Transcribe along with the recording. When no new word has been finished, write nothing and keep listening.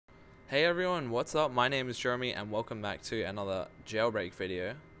Hey everyone, what's up? My name is Jeruhmi and welcome back to another jailbreak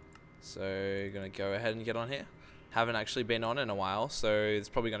video. So, gonna go ahead and get on here. Haven't actually been on in a while, so there's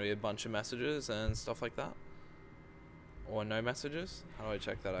probably gonna be a bunch of messages and stuff like that. Or no messages? How do I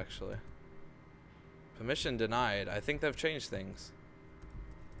check that actually? Permission denied. I think they've changed things.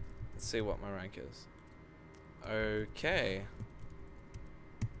 Let's see what my rank is. Okay.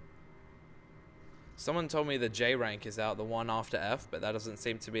 Someone told me the J rank is out, the one after F, but that doesn't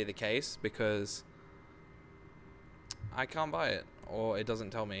seem to be the case because I can't buy it, or it doesn't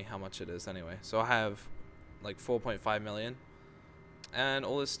tell me how much it is anyway. So I have like 4.5 million and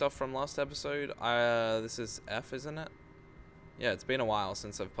all this stuff from last episode. This is F, isn't it? Yeah, it's been a while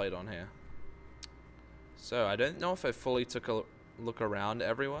since I've played on here. So I don't know if I fully took a look around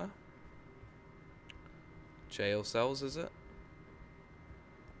everywhere. Jail cells, is it?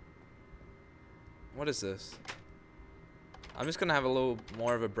 What is this? I'm just gonna have a little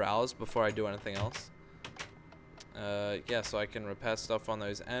more of a browse before I do anything else. Yeah, so I can repair stuff on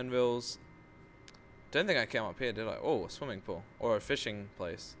those anvils. Don't think I came up here, did I? Oh, a swimming pool. Or a fishing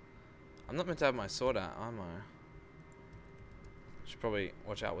place. I'm not meant to have my sword out, am I? Should probably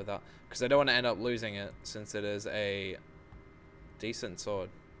watch out with that. Because I don't want to end up losing it, since it is a decent sword.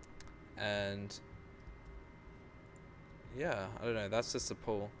 And yeah, I don't know, that's just a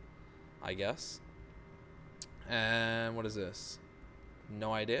pool, I guess. And what is this?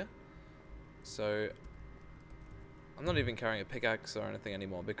 No idea. So I'm not even carrying a pickaxe or anything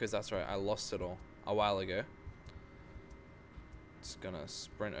anymore because that's right, I lost it all a while ago. Just gonna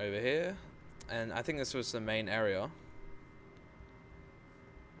sprint over here, and I think this was the main area.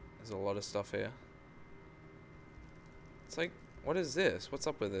 There's a lot of stuff here. It's like, what is this? What's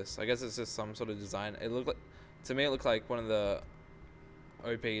up with this? I guess it's just some sort of design. It looked like, to me it looked like one of the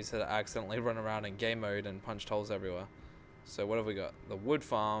OPs had accidentally run around in game mode and punched holes everywhere. So what have we got? The wood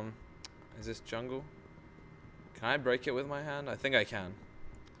farm. Is this jungle? Can I break it with my hand? I think I can.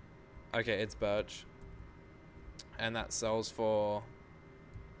 Okay, it's birch. And that sells for...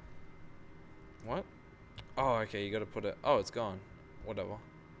 what? Oh, okay, you gotta put it... oh, it's gone. Whatever.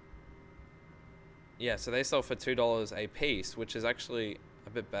 Yeah, so they sell for $2 a piece, which is actually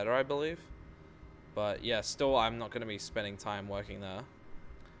a bit better, I believe. But yeah, still I'm not gonna be spending time working there.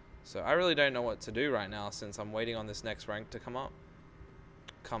 So I really don't know what to do right now since I'm waiting on this next rank to come out,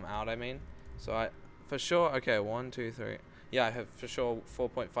 I mean. So I, for sure, okay, 1, 2, 3. Yeah, I have for sure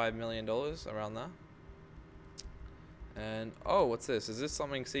 $4.5 million around there. And, oh, what's this? Is this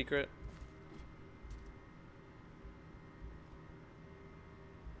something secret?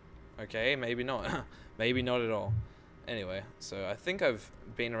 Okay, maybe not. Maybe not at all. Anyway, so I think I've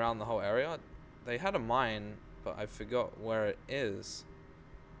been around the whole area. They had a mine, but I forgot where it is.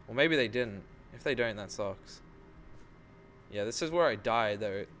 Well, maybe they didn't. If they don't, that sucks. Yeah, this is where I died,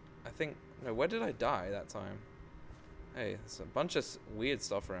 though. I think... no, where did I die that time? Hey, there's a bunch of weird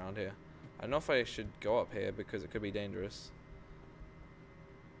stuff around here. I don't know if I should go up here because it could be dangerous.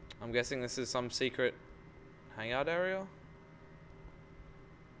 I'm guessing this is some secret hangout area?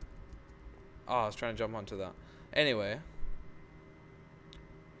 Oh, I was trying to jump onto that. Anyway.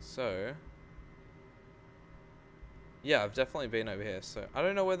 So... yeah, I've definitely been over here, so I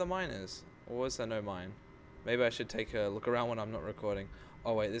don't know where the mine is. Or was there no mine? Maybe I should take a look around when I'm not recording.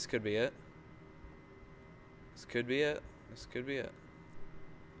 Oh wait, this could be it. This could be it. This could be it.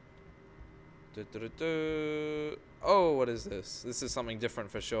 Oh, what is this? This is something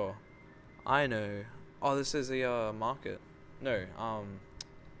different for sure. I know. Oh, this is a market. No,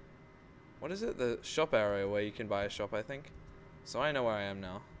 what is it? The shop area where you can buy a shop, I think. So I know where I am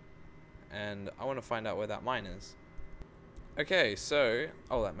now. And I want to find out where that mine is. Okay, so...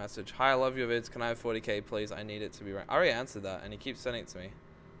 oh, that message. Hi, I love your vids. Can I have 40k, please? I need it to be right. I already answered that, and he keeps sending it to me.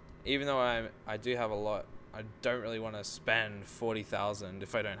 Even though I do have a lot, I don't really want to spend 40,000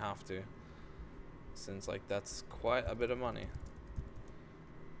 if I don't have to. Since, like, that's quite a bit of money.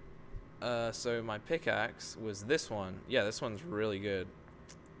 So my pickaxe was this one. Yeah, this one's really good.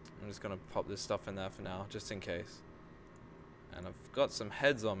 I'm just going to pop this stuff in there for now, just in case. And I've got some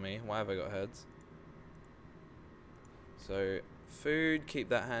heads on me. Why have I got heads? So, food, keep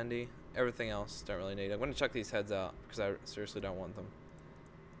that handy. Everything else, don't really need. I'm going to chuck these heads out because I seriously don't want them.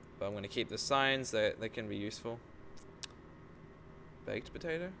 But I'm going to keep the signs, they can be useful. Baked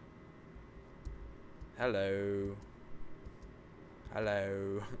potato? Hello.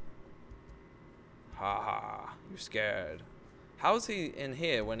 Hello. Haha, you're scared. How is he in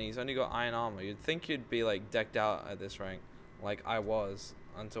here when he's only got iron armor? You'd think you'd be like decked out at this rank. Like I was,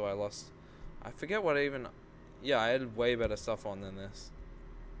 until I lost. I forget what I even... yeah, I had way better stuff on than this.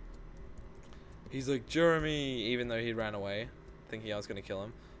 He's like, Jeruhmi, even though he ran away, thinking I was going to kill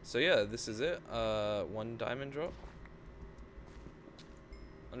him. So yeah, this is it. 1 diamond drop.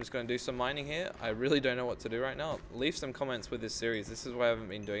 I'm just going to do some mining here. I really don't know what to do right now. Leave some comments with this series. This is why I haven't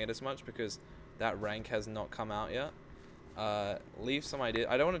been doing it as much, because that rank has not come out yet. Leave some ideas.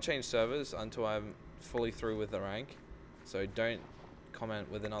 I don't want to change servers until I'm fully through with the rank. So don't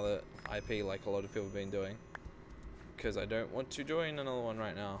comment with another IP like a lot of people have been doing, because I don't want to join another one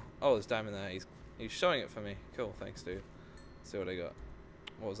right now. Oh, there's diamond there. He's showing it for me. Cool, thanks, dude. Let's see what I got.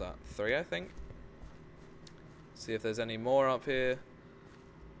 What was that? 3, I think? See if there's any more up here.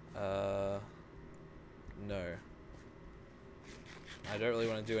 No. I don't really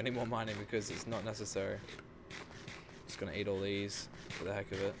want to do any more mining because it's not necessary. Just gonna eat all these for the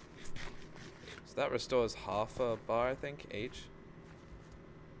heck of it. So that restores half a bar, I think, each.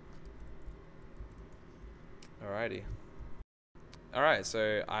 Alrighty. Alright,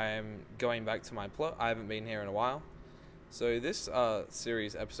 so I'm going back to my plot. I haven't been here in a while. So this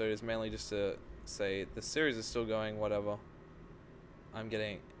series episode is mainly just to say the series is still going, whatever. I'm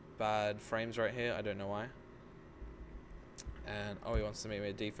getting bad frames right here, I don't know why. And oh, he wants to meet me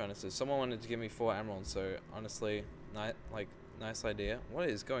at D furnaces. Someone wanted to give me 4 emeralds, so honestly, nice idea. What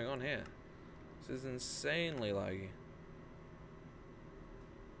is going on here? This is insanely laggy.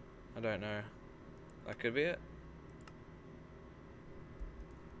 I don't know. That could be it.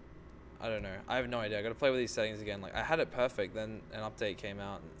 I don't know. I have no idea. I gotta play with these settings again. Like, I had it perfect, then an update came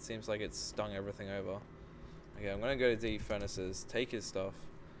out, and it seems like it's stung everything over. Okay, I'm gonna go to D furnaces, take his stuff,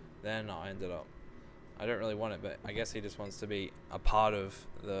 then I'll end it up. I don't really want it, but I guess he just wants to be a part of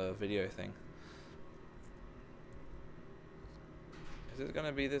the video thing. Is it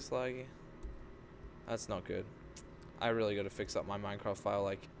gonna be this laggy? That's not good. I really gotta fix up my Minecraft file.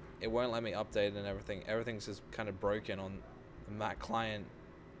 Like, it won't let me update it and everything. Everything's just kind of broken on the Mac client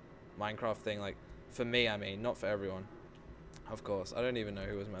Minecraft thing. Like, for me, I mean, not for everyone. Of course. I don't even know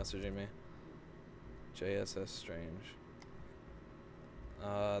who was messaging me. JSS Strange.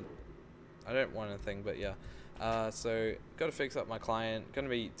 I don't want anything, but yeah. So, gotta fix up my client. Gonna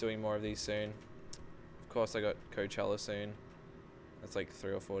be doing more of these soon. Of course, I got Coachella soon. That's like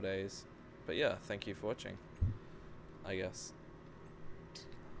 3 or 4 days. But yeah, thank you for watching, I guess.